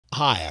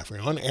Hi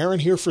everyone,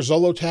 Aaron here for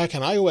Zollotech,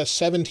 and iOS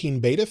 17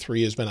 Beta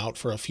 3 has been out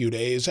for a few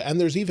days, and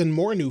there's even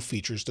more new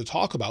features to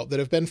talk about that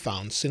have been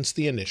found since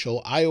the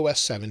initial iOS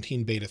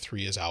 17 Beta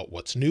 3 is out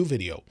What's New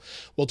video.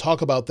 We'll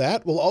talk about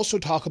that. We'll also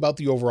talk about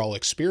the overall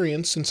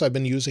experience since I've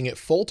been using it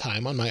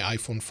full-time on my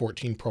iPhone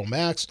 14 Pro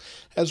Max,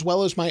 as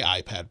well as my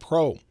iPad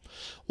Pro.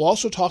 We'll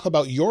also talk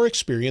about your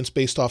experience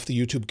based off the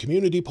YouTube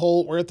community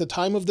poll, where at the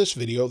time of this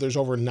video, there's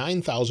over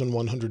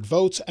 9,100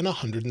 votes and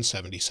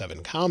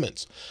 177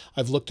 comments.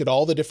 I've looked at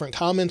all the different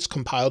comments,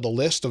 compiled a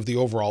list of the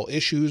overall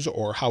issues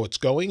or how it's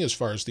going as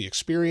far as the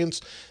experience,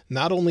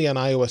 not only on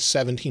iOS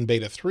 17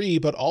 Beta 3,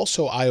 but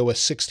also iOS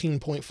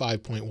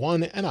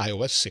 16.5.1 and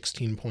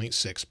iOS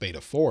 16.6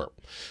 Beta 4.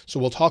 So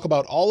we'll talk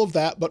about all of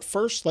that, but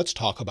first let's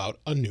talk about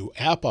a new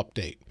app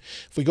update.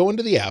 If we go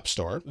into the App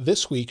Store,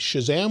 this week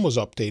Shazam was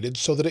updated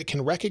so that it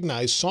can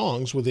recognize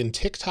songs within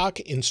TikTok,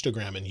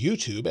 Instagram, and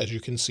YouTube, as you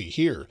can see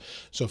here.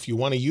 So if you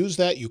want to use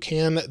that, you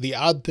can. The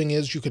odd thing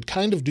is you could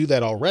kind of do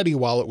that already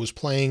while it was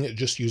playing,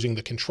 just using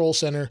the Control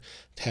Center,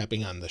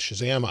 tapping on the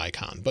Shazam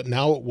icon. But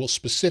now it will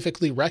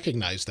specifically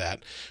recognize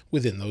that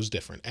within those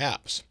different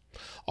apps.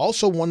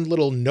 Also, one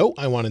little note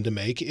I wanted to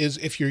make is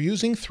if you're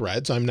using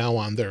Threads, I'm now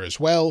on there as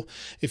well.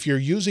 If you're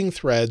using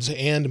Threads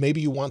and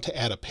maybe you want to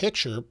add a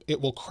picture, it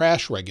will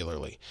crash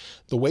regularly.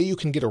 The way you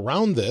can get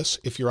around this,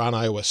 if you're on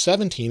iOS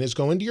 17, is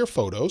go into your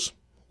photos.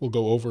 We'll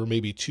go over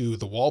maybe to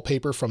the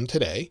wallpaper from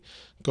today,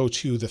 go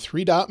to the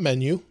three-dot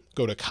menu,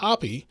 go to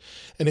copy,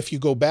 and if you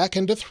go back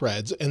into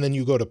Threads and then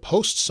you go to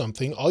post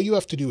something, all you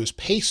have to do is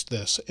paste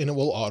this and it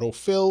will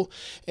autofill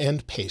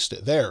and paste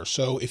it there.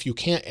 So if you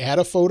can't add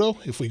a photo,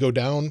 if we go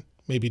down,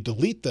 maybe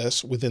delete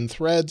this within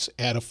Threads,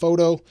 add a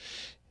photo,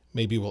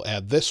 maybe we'll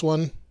add this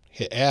one,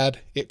 hit add,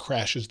 it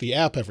crashes the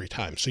app every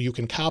time. So you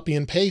can copy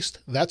and paste.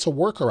 That's a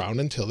workaround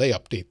until they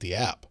update the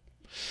app.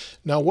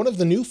 Now, one of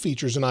the new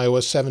features in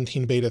iOS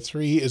 17 Beta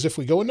 3 is if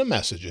we go into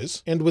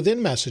Messages, and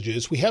within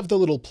Messages, we have the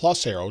little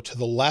plus arrow to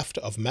the left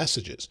of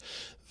Messages.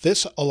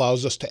 This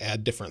allows us to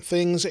add different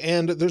things,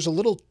 and there's a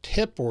little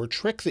tip or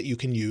trick that you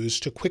can use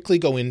to quickly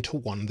go into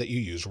one that you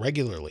use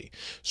regularly.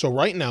 So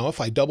right now, if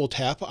I double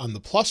tap on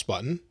the plus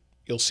button,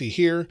 you'll see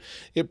here,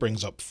 it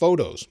brings up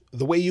photos.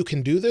 The way you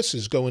can do this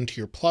is go into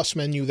your plus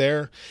menu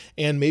there,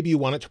 and maybe you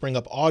want it to bring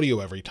up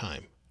audio every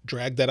time.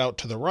 Drag that out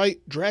to the right,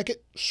 drag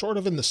it sort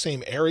of in the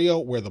same area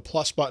where the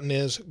plus button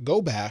is,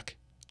 go back,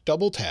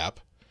 double tap,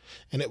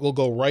 and it will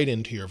go right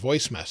into your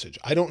voice message.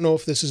 I don't know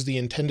if this is the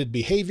intended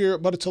behavior,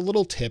 but it's a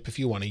little tip if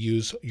you want to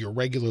use your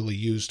regularly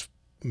used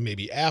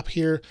maybe app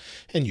here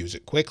and use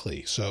it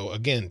quickly. So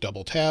again,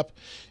 double tap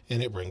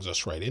and it brings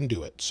us right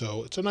into it.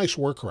 So it's a nice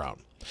workaround.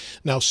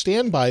 Now,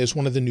 Standby is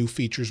one of the new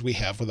features we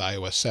have with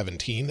iOS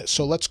 17.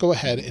 So let's go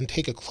ahead and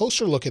take a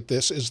closer look at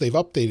this as they've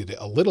updated it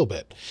a little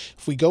bit.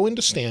 If we go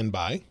into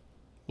Standby,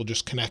 we'll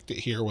just connect it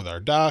here with our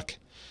dock,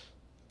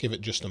 give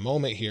it just a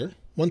moment here.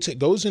 Once it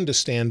goes into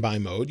standby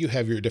mode, you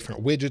have your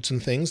different widgets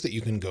and things that you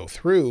can go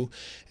through.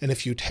 And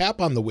if you tap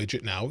on the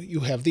widget now, you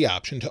have the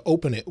option to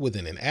open it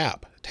within an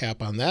app.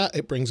 Tap on that,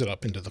 it brings it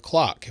up into the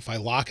clock. If I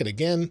lock it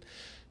again,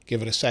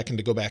 give it a second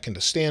to go back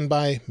into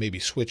standby, maybe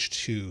switch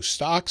to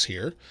stocks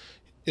here,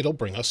 it'll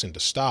bring us into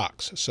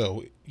stocks.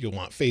 So you'll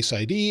want Face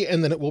ID,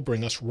 and then it will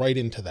bring us right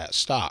into that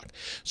stock.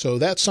 So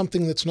that's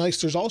something that's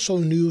nice. There's also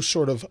new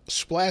sort of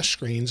splash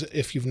screens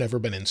if you've never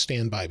been in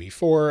standby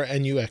before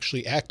and you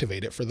actually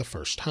activate it for the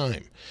first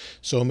time.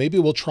 So maybe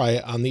we'll try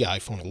it on the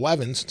iPhone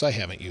 11 since I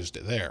haven't used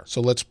it there.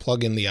 So let's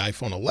plug in the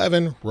iPhone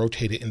 11,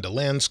 rotate it into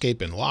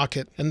landscape and lock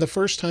it. And the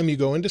first time you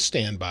go into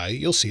standby,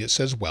 you'll see it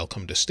says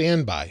welcome to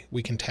standby.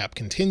 We can tap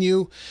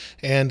continue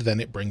and then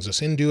it brings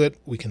us into it.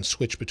 We can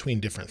switch between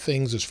different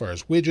things as far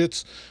as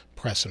widgets,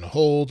 press and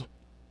hold.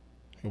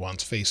 It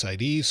wants Face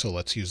ID, so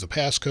let's use the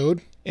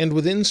passcode. And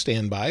within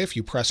Standby, if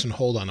you press and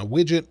hold on a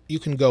widget, you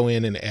can go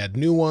in and add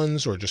new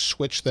ones or just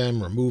switch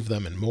them, remove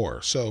them, and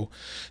more. So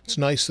it's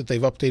nice that they've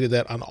updated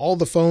that on all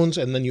the phones,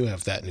 and then you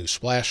have that new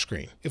splash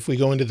screen. If we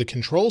go into the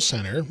Control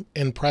Center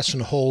and press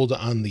and hold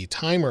on the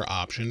timer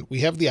option, we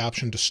have the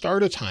option to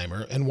start a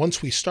timer, and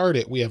once we start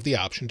it, we have the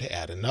option to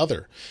add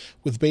another.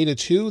 With Beta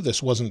 2,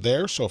 this wasn't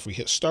there, so if we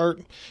hit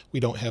start, we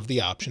don't have the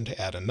option to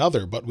add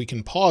another, but we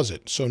can pause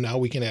it. So now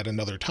we can add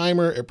another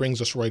timer. It brings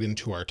us right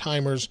into our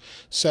timers,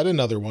 set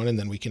another one, and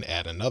then we can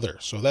add another.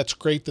 So that's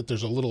great that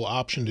there's a little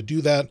option to do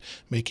that,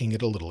 making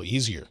it a little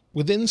easier.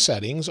 Within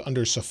settings,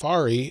 under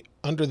Safari,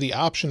 under the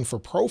option for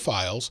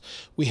profiles,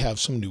 we have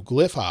some new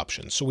glyph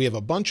options. So we have a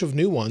bunch of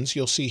new ones.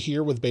 You'll see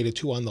here with Beta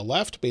 2 on the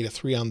left, Beta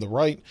 3 on the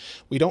right.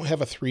 We don't have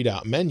a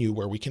three-dot menu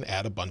where we can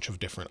add a bunch of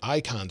different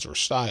icons or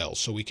styles.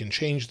 So we can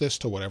change this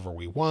to whatever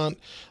we want,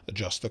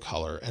 adjust the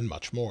color, and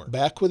much more.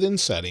 Back within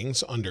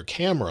settings, under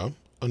camera,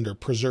 under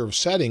Preserve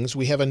Settings,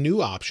 we have a new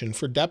option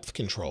for depth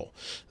control.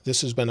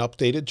 This has been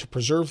updated to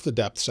preserve the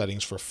depth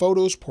settings for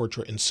photos,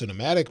 portrait, and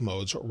cinematic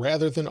modes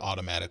rather than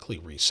automatically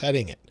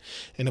resetting it.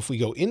 And if we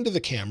go into the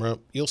camera,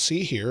 you'll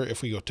see here,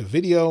 if we go to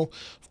video,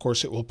 of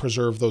course it will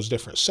preserve those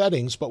different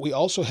settings, but we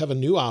also have a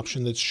new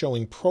option that's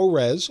showing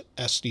ProRes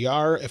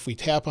SDR. If we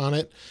tap on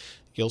it,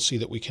 you'll see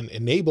that we can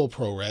enable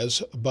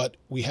ProRes, but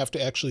we have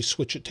to actually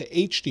switch it to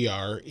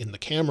HDR in the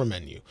camera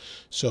menu.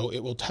 So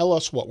it will tell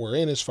us what we're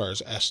in as far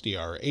as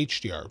SDR or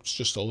HDR. It's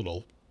just a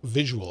little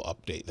visual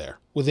update there.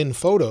 Within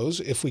photos,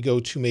 if we go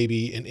to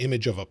maybe an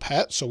image of a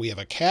pet, so we have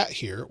a cat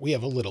here, we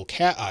have a little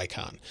cat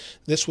icon.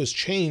 This was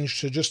changed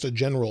to just a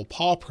general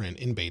paw print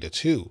in beta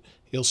 2.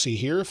 You'll see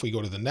here, if we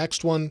go to the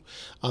next one,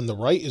 on the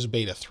right is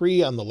beta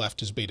 3, on the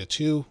left is beta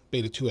 2.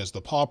 Beta 2 has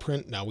the paw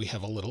print. Now we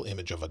have a little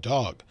image of a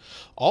dog.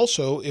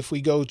 Also, if we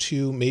go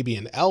to maybe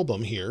an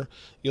album here,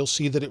 you'll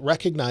see that it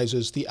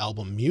recognizes the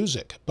album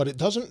music, but it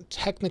doesn't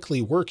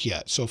technically work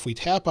yet. So if we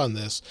tap on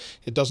this,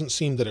 it doesn't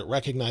seem that it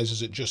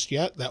recognizes it just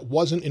yet. That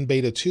wasn't in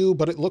beta 2,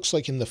 but it looks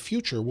like in the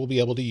future we'll be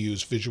able to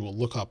use visual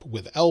lookup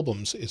with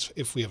albums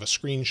if we have a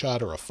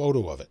screenshot or a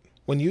photo of it.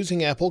 When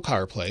using Apple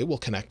CarPlay, we'll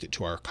connect it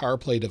to our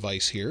CarPlay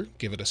device here,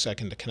 give it a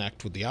second to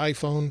connect with the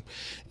iPhone,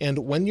 and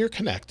when you're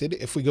connected,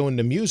 if we go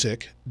into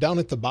Music, down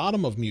at the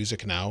bottom of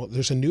Music now,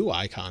 there's a new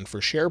icon for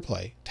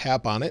SharePlay.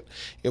 Tap on it,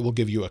 it will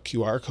give you a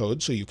QR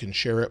code so you can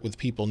share it with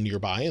people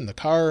nearby in the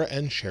car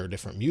and share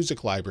different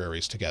music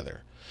libraries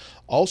together.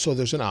 Also,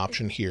 there's an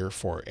option here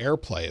for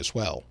AirPlay as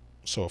well.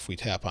 So if we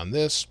tap on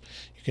this,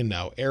 you can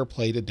now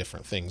AirPlay to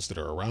different things that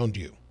are around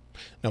you.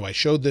 Now, I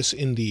showed this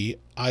in the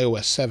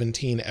iOS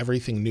 17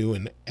 Everything New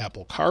in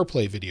Apple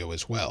CarPlay video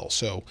as well,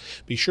 so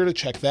be sure to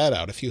check that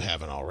out if you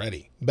haven't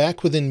already.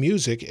 Back within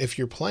Music, if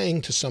you're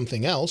playing to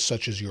something else,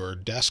 such as your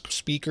desk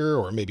speaker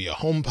or maybe a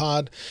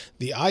HomePod,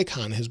 the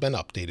icon has been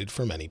updated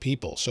for many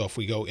people. So if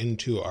we go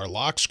into our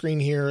lock screen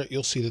here,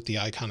 you'll see that the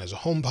icon is a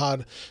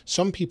HomePod.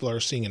 Some people are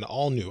seeing an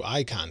all-new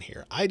icon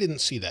here. I didn't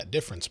see that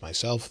difference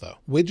myself, though.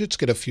 Widgets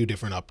get a few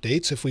different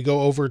updates. If we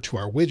go over to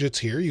our widgets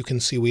here, you can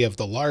see we have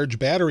the large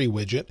battery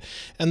widget,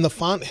 and the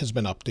font has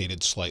been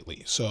updated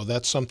slightly. So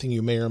that's something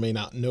you may or may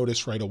not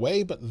notice right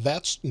away, but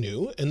that's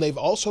new. And they've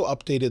also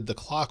updated the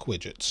clock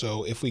widget.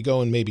 So if we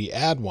go and maybe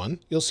add one,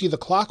 you'll see the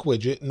clock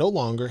widget no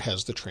longer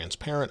has the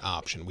transparent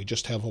option. We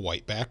just have a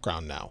white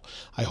background now.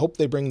 I hope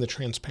they bring the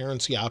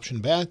transparency option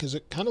back, as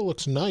it kind of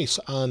looks nice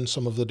on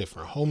some of the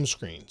different home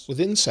screens.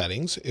 Within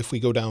settings, if we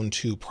go down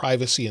to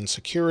privacy and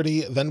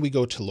security, then we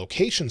go to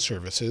location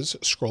services,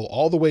 scroll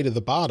all the way to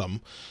the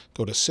bottom,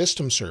 go to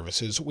system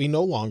services, we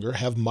no longer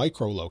have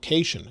micro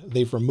location.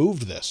 They've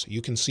removed this.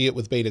 You can see it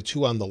with beta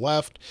 2 on the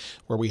left,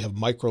 where we have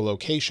micro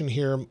location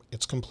here.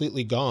 It's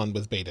completely gone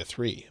with beta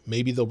 3.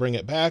 Maybe they'll bring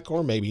it back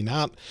or maybe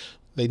not.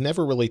 They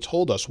never really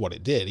told us what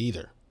it did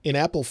either. In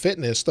Apple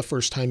Fitness, the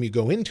first time you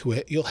go into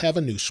it, you'll have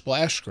a new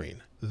splash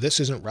screen. This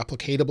isn't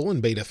replicatable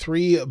in beta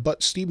 3,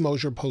 but Steve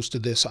Mosier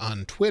posted this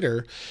on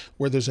Twitter,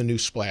 where there's a new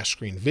splash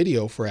screen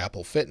video for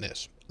Apple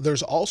Fitness.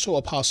 There's also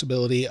a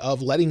possibility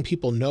of letting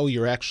people know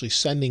you're actually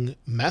sending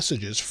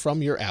messages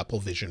from your Apple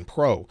Vision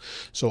Pro.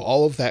 So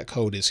all of that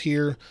code is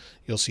here.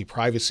 You'll see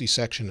privacy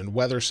section and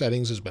weather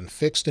settings has been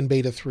fixed in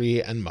beta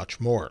 3 and much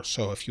more.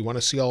 So if you want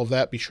to see all of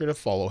that, be sure to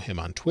follow him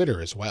on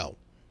Twitter as well.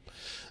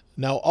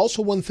 Now,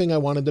 also one thing I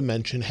wanted to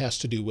mention has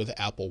to do with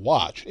Apple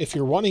Watch. If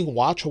you're running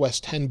watchOS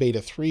 10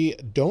 beta 3,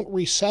 don't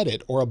reset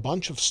it or a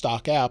bunch of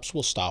stock apps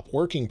will stop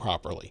working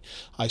properly.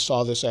 I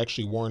saw this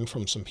actually warned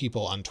from some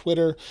people on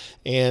Twitter,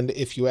 and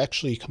if you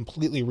actually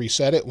completely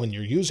reset it when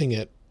you're using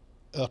it,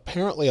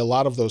 apparently a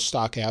lot of those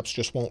stock apps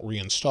just won't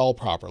reinstall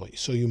properly.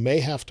 So you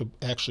may have to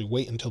actually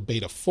wait until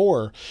beta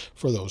 4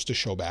 for those to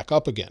show back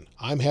up again.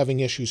 I'm having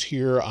issues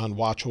here on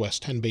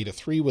watchOS 10 beta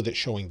 3 with it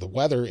showing the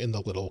weather in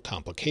the little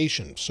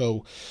complication.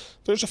 So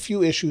there's a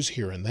few issues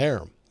here and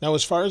there. Now,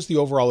 as far as the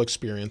overall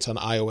experience on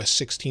iOS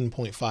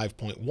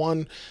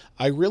 16.5.1,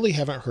 I really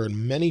haven't heard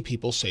many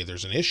people say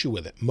there's an issue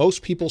with it.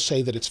 Most people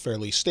say that it's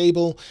fairly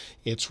stable.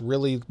 It's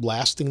really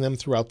lasting them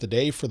throughout the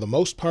day for the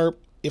most part.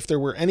 If there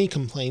were any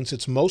complaints,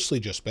 it's mostly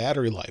just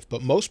battery life,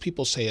 but most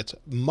people say it's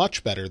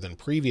much better than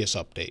previous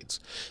updates.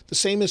 The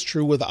same is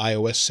true with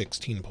iOS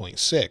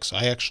 16.6.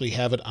 I actually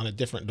have it on a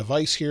different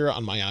device here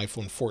on my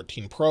iPhone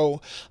 14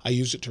 Pro. I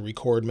use it to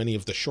record many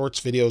of the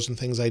shorts videos and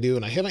things I do,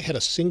 and I haven't had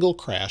a single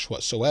crash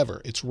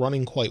whatsoever. It's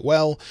running quite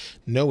well,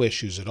 no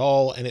issues at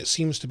all, and it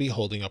seems to be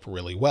holding up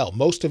really well.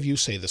 Most of you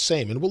say the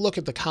same, and we'll look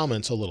at the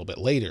comments a little bit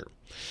later.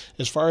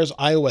 As far as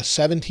iOS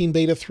 17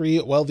 beta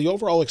 3, well, the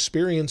overall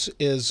experience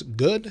is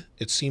good.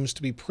 It seems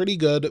to be pretty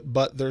good,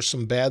 but there's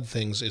some bad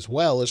things as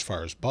well as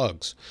far as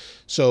bugs.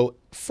 So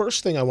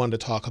first thing I wanted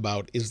to talk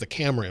about is the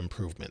camera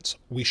improvements.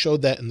 We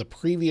showed that in the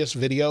previous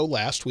video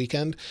last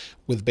weekend.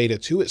 With beta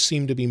 2, it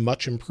seemed to be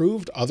much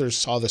improved. Others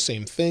saw the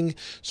same thing.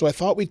 So I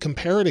thought we'd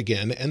compare it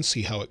again and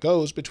see how it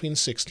goes between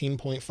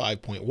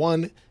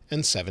 16.5.1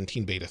 and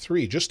 17 beta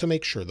 3, just to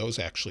make sure those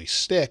actually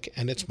stick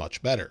and it's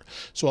much better.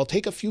 So I'll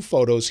take a few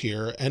photos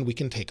here and we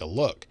can take a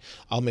look.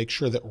 I'll make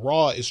sure that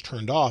RAW is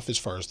turned off as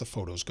far as the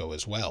photos go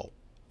as well.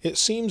 It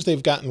seems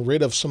they've gotten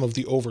rid of some of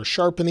the over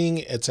sharpening.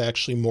 It's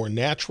actually more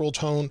natural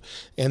tone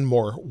and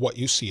more what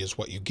you see is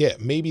what you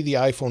get. Maybe the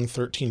iPhone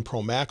 13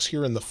 Pro Max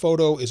here in the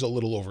photo is a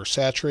little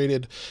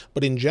oversaturated,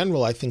 but in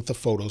general, I think the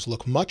photos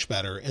look much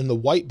better and the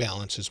white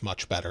balance is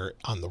much better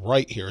on the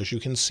right here, as you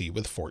can see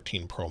with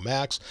 14 Pro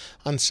Max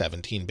on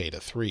 17 Beta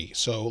 3.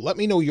 So let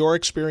me know your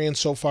experience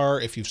so far,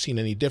 if you've seen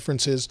any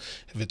differences,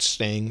 if it's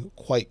staying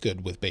quite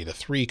good with Beta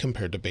 3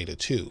 compared to Beta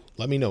 2.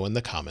 Let me know in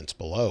the comments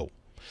below.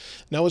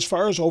 Now, as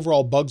far as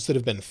overall bugs that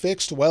have been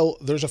fixed, well,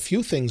 there's a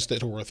few things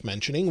that are worth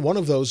mentioning. One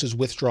of those is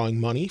withdrawing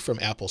money from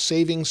Apple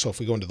Savings. So if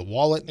we go into the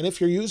wallet, and if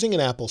you're using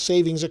an Apple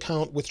Savings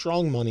account,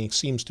 withdrawing money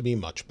seems to be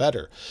much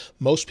better.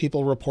 Most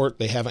people report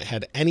they haven't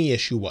had any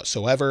issue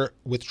whatsoever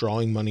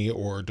withdrawing money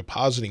or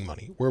depositing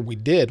money, where we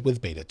did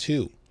with Beta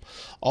 2.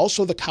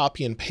 Also, the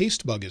copy and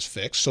paste bug is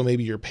fixed, so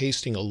maybe you're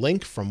pasting a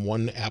link from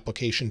one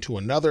application to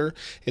another.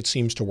 It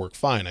seems to work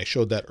fine. I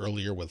showed that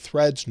earlier with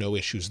Threads, no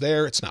issues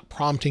there. It's not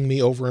prompting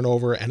me over and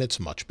over, and it's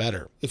much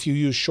better. If you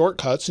use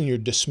shortcuts and you're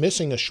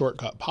dismissing a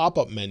shortcut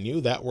pop-up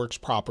menu, that works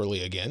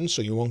properly again,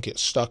 so you won't get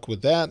stuck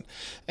with that.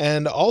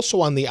 And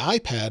also on the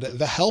iPad,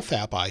 the Health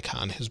app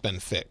icon has been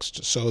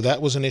fixed. So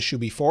that was an issue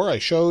before I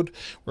showed,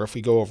 where if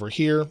we go over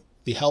here,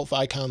 the Health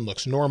icon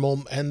looks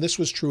normal, and this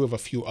was true of a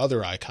few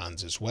other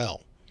icons as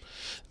well.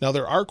 Now,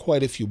 there are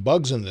quite a few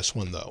bugs in this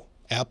one, though.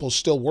 Apple's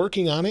still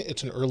working on it.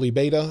 It's an early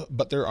beta,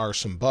 but there are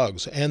some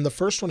bugs. And the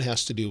first one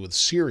has to do with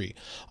Siri.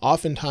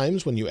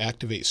 Oftentimes, when you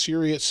activate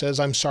Siri, it says,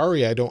 "I'm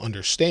sorry, I don't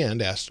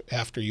understand,"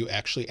 after you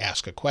actually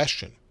ask a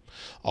question.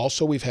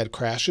 Also, we've had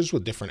crashes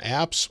with different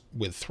apps,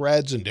 with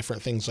Threads and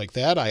different things like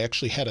that. I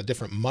actually had a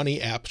different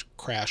money app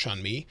crash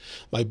on me.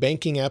 My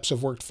banking apps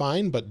have worked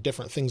fine, but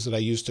different things that I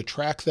use to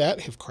track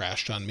that have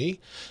crashed on me.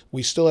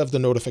 We still have the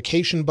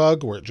notification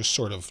bug where it just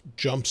sort of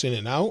jumps in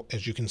and out,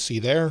 as you can see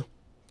there.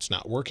 It's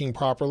not working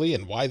properly,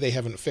 and why they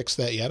haven't fixed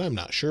that yet, I'm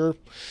not sure.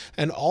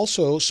 And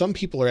also, some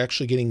people are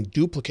actually getting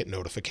duplicate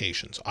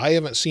notifications. I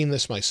haven't seen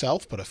this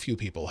myself, but a few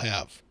people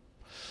have.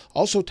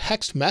 Also,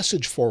 text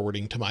message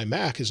forwarding to my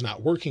Mac is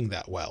not working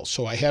that well.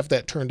 So I have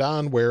that turned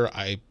on where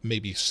I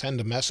maybe send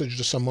a message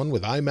to someone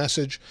with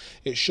iMessage.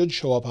 It should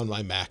show up on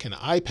my Mac and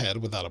iPad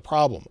without a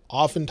problem.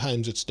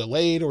 Oftentimes it's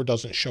delayed or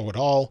doesn't show at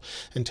all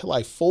until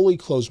I fully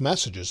close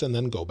messages and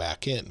then go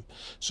back in.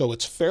 So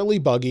it's fairly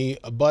buggy,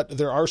 but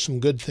there are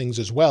some good things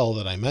as well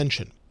that I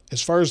mentioned.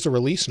 As far as the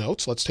release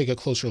notes, let's take a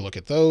closer look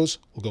at those.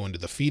 We'll go into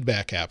the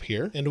feedback app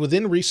here, and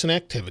within recent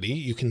activity,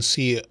 you can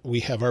see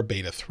we have our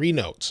beta 3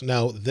 notes.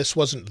 Now, this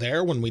wasn't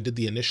there when we did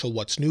the initial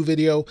What's New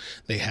video.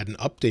 They hadn't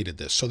updated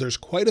this. So there's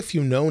quite a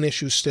few known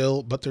issues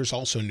still, but there's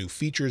also new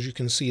features you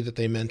can see that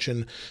they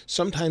mention.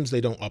 Sometimes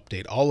they don't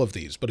update all of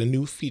these, but a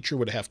new feature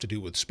would have to do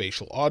with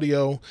spatial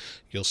audio.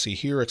 You'll see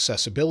here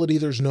accessibility.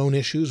 There's known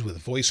issues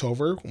with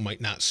voiceover. We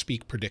might not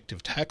speak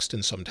predictive text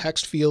in some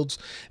text fields,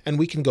 and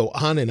we can go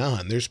on and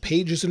on. There's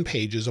pages and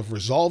pages of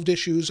resolved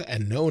issues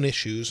and known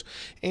issues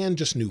and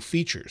just new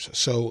features.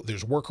 So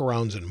there's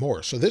workarounds and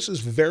more. So this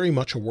is very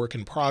much a work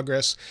in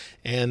progress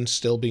and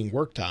still being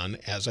worked on,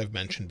 as I've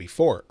mentioned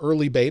before.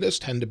 Early betas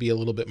tend to be a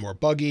little bit more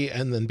buggy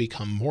and then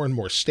become more and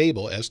more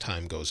stable as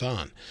time goes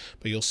on.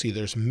 But you'll see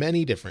there's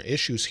many different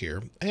issues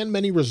here and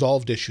many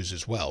resolved issues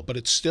as well, but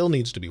it still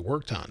needs to be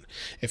worked on.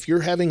 If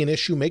you're having an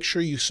issue, make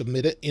sure you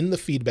submit it in the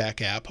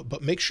feedback app,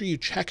 but make sure you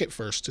check it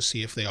first to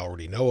see if they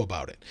already know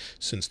about it,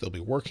 since they'll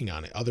be working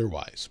on it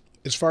otherwise.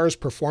 As far as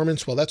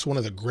performance, well, that's one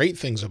of the great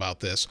things about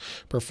this.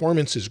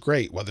 Performance is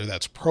great, whether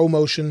that's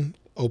ProMotion,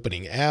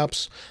 opening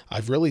apps.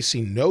 I've really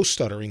seen no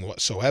stuttering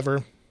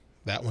whatsoever.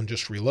 That one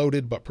just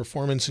reloaded, but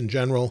performance in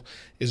general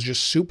is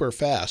just super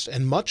fast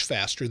and much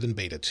faster than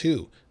Beta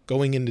 2.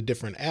 Going into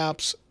different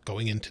apps,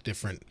 going into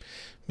different,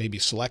 maybe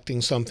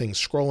selecting something,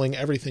 scrolling,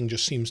 everything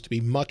just seems to be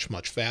much,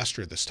 much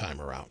faster this time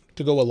around.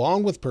 To go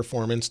along with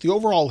performance, the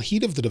overall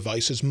heat of the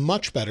device is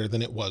much better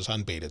than it was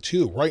on Beta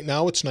 2. Right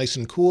now, it's nice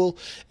and cool.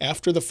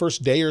 After the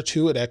first day or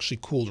two, it actually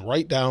cooled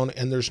right down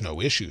and there's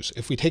no issues.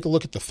 If we take a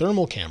look at the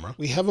thermal camera,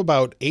 we have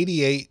about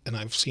 88 and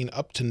I've seen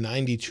up to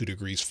 92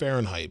 degrees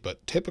Fahrenheit,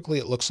 but typically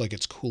it looks like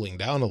it's cooling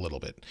down a little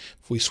bit.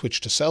 If we switch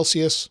to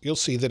Celsius, you'll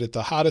see that at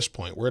the hottest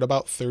point, we're at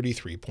about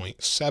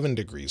 33.7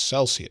 degrees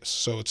Celsius.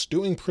 So it's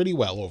doing pretty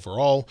well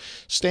overall,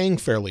 staying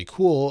fairly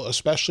cool,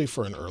 especially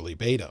for an early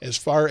beta. As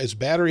far as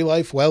battery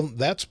life, well,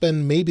 that's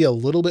been maybe a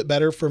little bit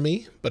better for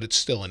me, but it's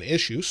still an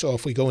issue. So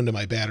if we go into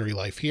my battery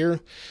life here,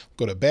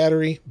 go to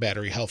battery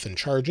health and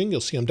charging, you'll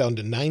see I'm down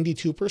to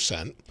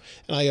 92% and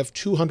I have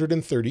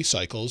 230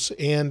 cycles,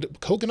 and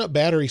Coconut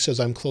Battery says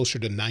I'm closer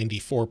to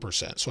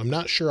 94%. So I'm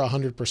not sure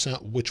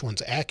 100% which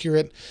one's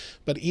accurate,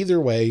 but either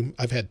way,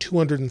 I've had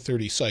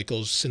 230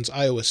 cycles since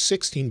iOS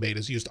 16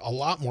 betas used a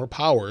lot more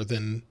power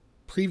than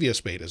previous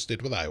betas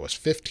did with iOS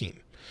 15.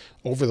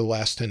 Over the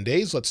last 10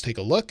 days, let's take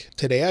a look.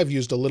 Today, I've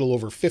used a little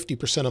over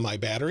 50% of my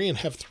battery and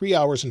have 3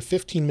 hours and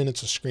 15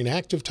 minutes of screen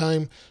active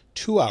time,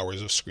 2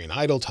 hours of screen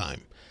idle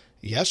time.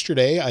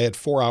 Yesterday, I had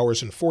 4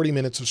 hours and 40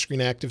 minutes of screen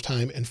active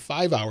time and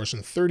 5 hours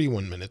and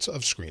 31 minutes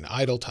of screen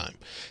idle time.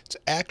 It's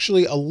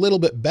actually a little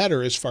bit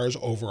better as far as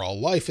overall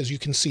life, as you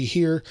can see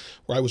here,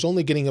 where I was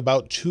only getting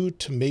about 2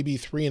 to maybe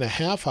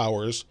 3.5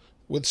 hours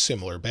with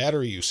similar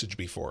battery usage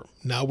before.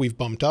 Now we've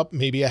bumped up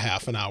maybe a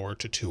half an hour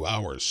to 2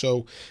 hours,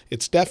 so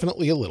it's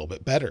definitely a little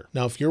bit better.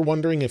 Now, if you're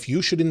wondering if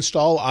you should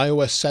install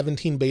iOS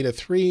 17 Beta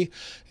 3,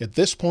 at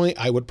this point,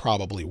 I would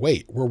probably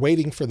wait. We're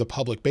waiting for the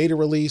public beta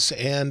release,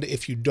 and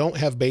if you don't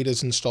have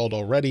betas installed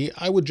already,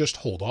 I would just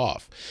hold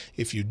off.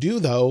 If you do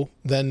though,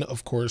 then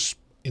of course,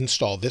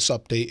 install this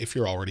update if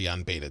you're already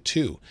on beta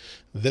 2.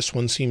 This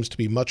one seems to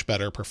be much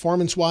better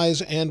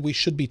performance-wise, and we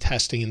should be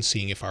testing and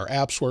seeing if our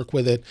apps work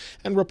with it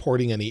and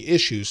reporting any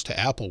issues to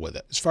Apple with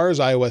it. As far as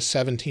iOS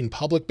 17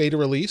 public beta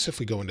release,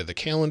 if we go into the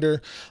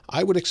calendar,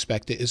 I would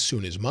expect it as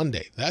soon as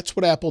Monday. That's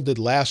what Apple did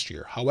last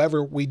year.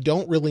 However, we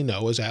don't really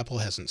know as Apple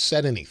hasn't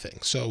said anything.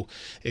 So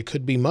it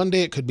could be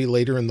Monday, it could be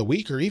later in the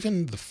week, or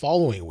even the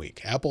following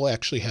week. Apple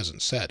actually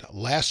hasn't said.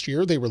 Last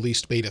year, they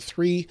released beta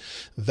 3.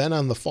 Then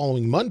on the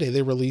following Monday,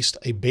 they released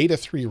a beta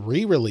 3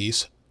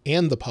 re-release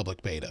and the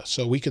public beta.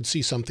 So we could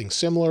see something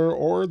similar,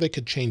 or they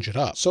could change it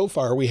up. So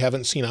far, we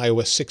haven't seen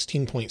iOS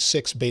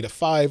 16.6 beta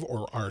 5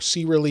 or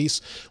RC release,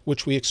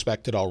 which we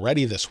expected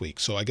already this week.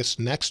 So I guess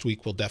next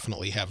week we'll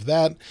definitely have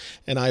that.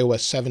 And iOS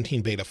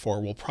 17 beta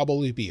 4 will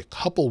probably be a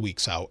couple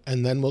weeks out,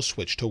 and then we'll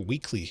switch to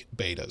weekly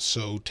betas.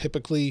 So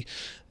typically,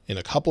 in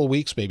a couple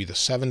weeks, maybe the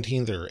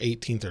 17th or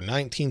 18th or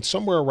 19th,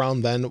 somewhere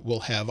around then,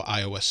 we'll have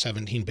iOS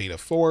 17 Beta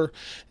 4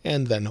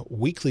 and then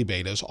weekly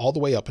betas all the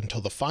way up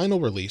until the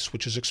final release,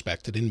 which is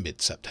expected in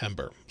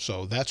mid-September.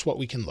 So that's what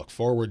we can look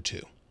forward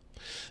to.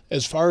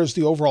 As far as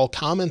the overall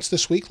comments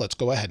this week, let's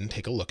go ahead and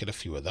take a look at a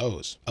few of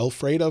those.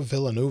 Alfreda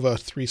Villanueva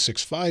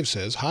 365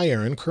 says, "Hi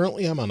Aaron,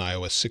 currently I'm on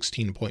iOS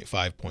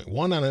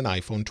 16.5.1 on an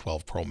iPhone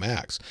 12 Pro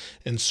Max,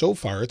 and so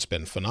far it's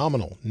been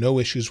phenomenal. No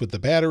issues with the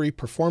battery,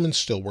 performance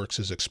still works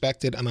as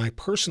expected, and I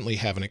personally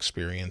haven't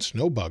experienced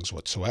no bugs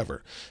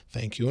whatsoever.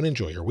 Thank you and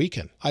enjoy your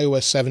weekend."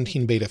 iOS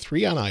 17 Beta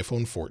 3 on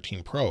iPhone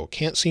 14 Pro.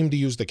 Can't seem to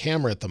use the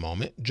camera at the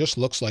moment, just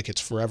looks like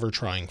it's forever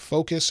trying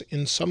focus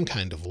in some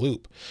kind of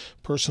loop.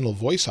 Personal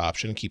voice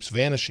option keeps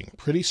vanishing,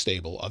 pretty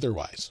stable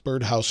otherwise.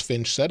 Birdhouse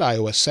Finch said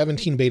iOS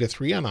 17 Beta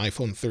 3 on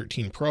iPhone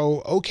 13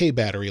 Pro, okay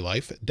battery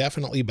life,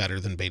 definitely better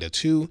than Beta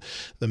 2.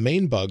 The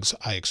main bugs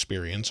I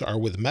experience are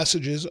with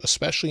messages,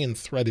 especially in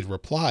threaded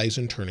replies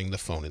and turning the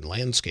phone in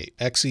landscape.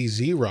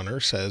 XEZ Runner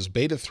says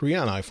Beta 3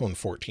 on iPhone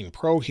 14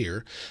 Pro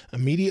here,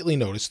 immediately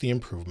noticed the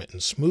improvement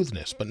in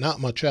smoothness, but not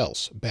much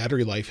else.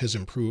 Battery life has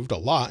improved a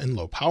lot in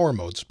low power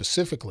mode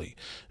specifically,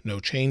 no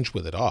change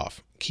with it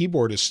off.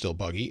 Keyboard is still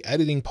buggy,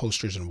 editing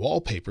posters and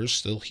wallpapers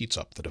still heats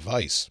up the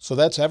device. So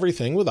that's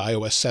everything with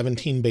iOS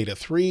 17 Beta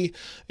 3.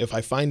 If I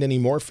find any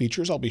more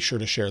features, I'll be sure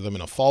to share them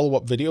in a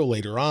follow-up video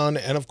later on,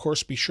 and of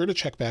course be sure to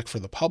check back for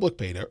the public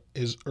beta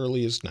as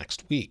early as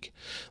next week.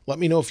 Let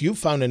me know if you've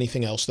found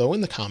anything else though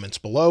in the comments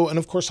below, and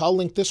of course I'll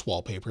link this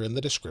wallpaper in the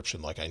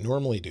description like I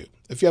normally do.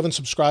 If you haven't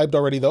subscribed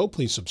already though,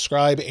 please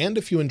subscribe, and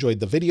if you enjoyed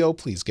the video,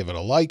 please give it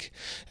a like.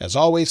 As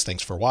always,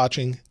 thanks for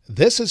watching.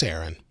 This is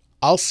Aaron.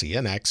 I'll see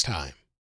you next time.